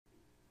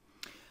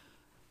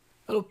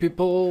Hello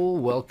people,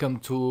 welcome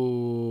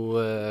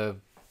to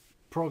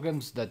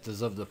programs that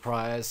deserve the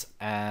prize,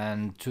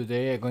 and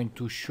today I'm going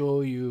to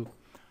show you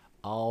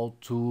how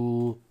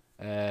to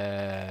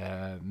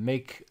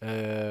make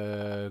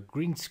a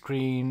green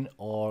screen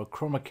or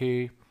chroma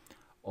key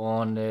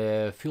on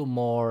a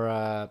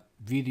Filmora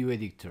video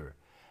editor.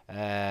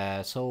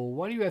 So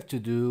what you have to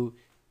do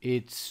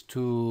is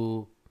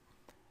to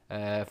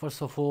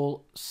first of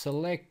all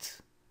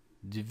select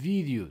the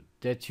video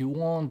that you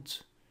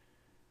want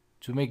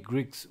to make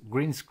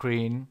green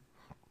screen,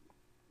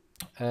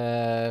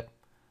 but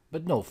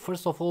no,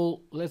 first of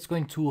all let's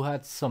going to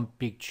add some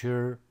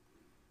picture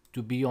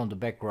to be on the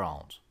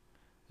background.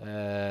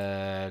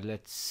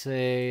 Let's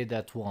say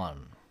that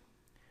one.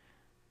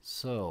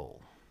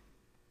 So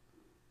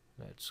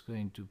let's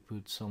going to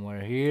put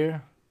somewhere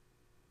here.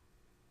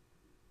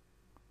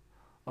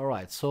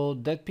 Alright, so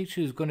that picture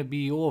is going to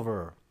be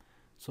over.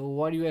 So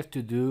what you have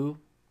to do,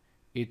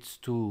 it's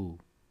to,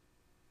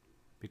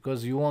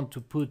 because you want to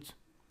put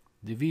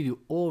the video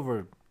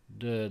over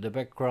the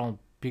background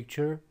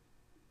picture,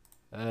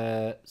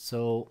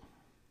 so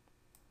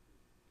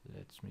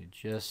let me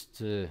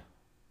just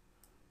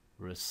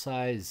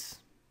resize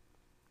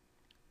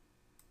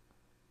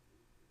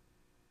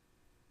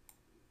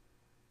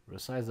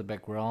the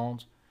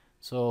background.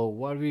 So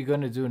what we're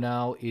gonna do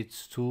now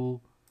is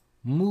to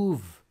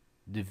move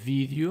the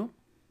video,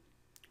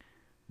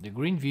 the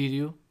green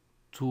video,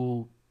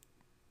 to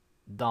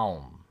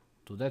down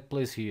to that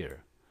place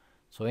here.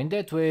 So in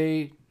that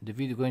way the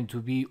video is going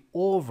to be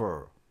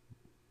over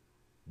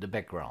the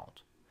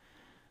background.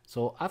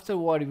 So after,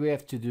 what we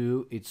have to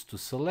do is to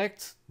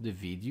select the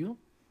video,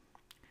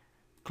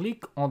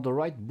 click on the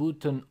right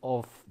button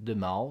of the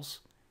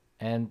mouse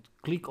and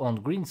click on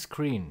green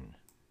screen.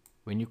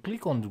 When you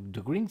click on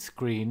the green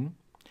screen,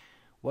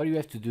 what you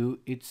have to do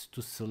is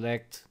to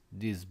select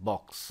this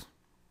box.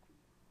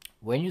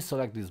 When you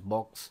select this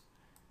box,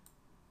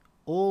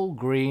 all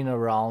green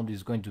around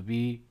is going to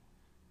be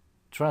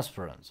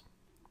transparent.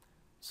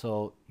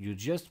 So you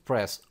just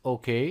press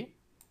OK.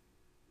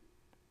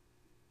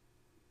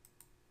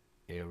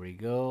 Here we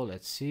go,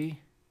 let's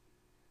see.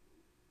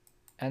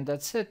 And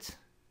that's it.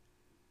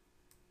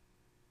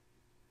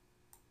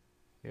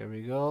 Here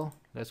we go.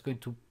 Let's go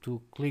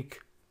to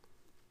click.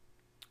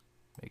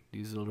 Make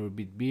this a little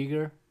bit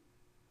bigger.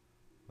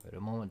 Wait a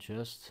moment,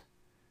 just.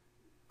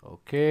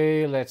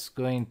 Okay, let's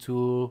go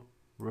into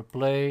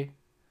replay.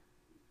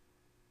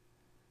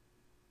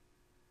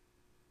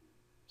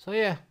 So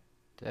yeah,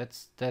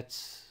 that's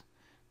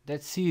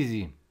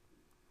easy,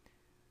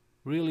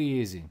 really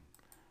easy.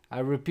 I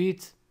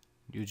repeat,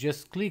 you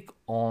just click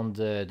on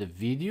the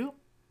video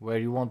where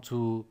you want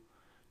to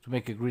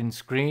make a green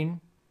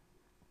screen,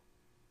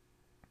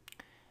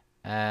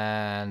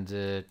 and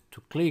to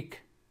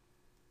click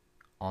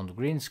on the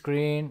green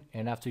screen,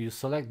 and after you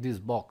select this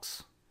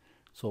box.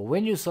 So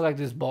when you select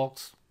this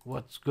box,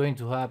 what's going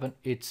to happen,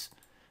 it's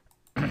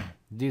this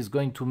is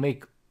going to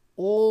make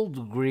all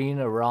the green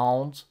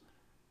around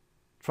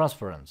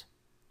transparent.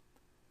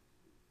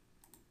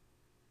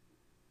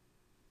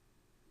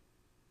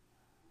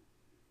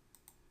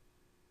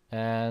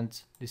 And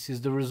this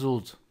is the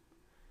result.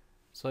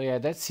 So yeah,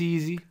 that's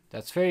easy.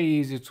 That's very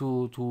easy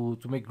to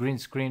make green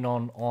screen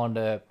on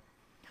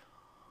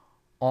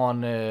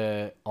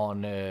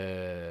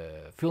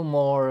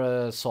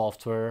Filmora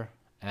software,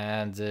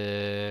 and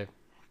this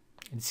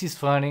is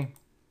funny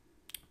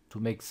to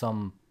make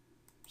some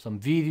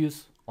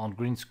videos on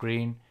green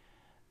screen.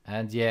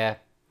 And yeah,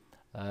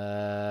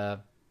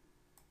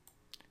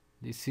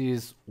 this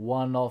is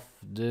one of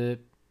the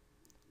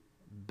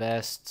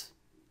best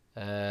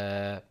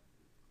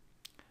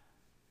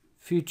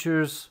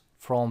features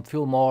from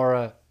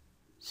Filmora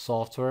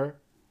software,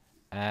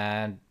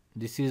 and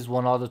this is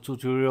one other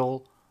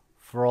tutorial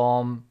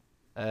from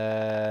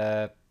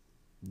the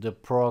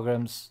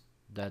programs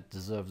that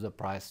deserve the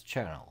prize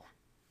channel.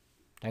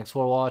 Thanks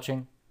for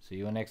watching. See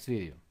you in next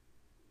video.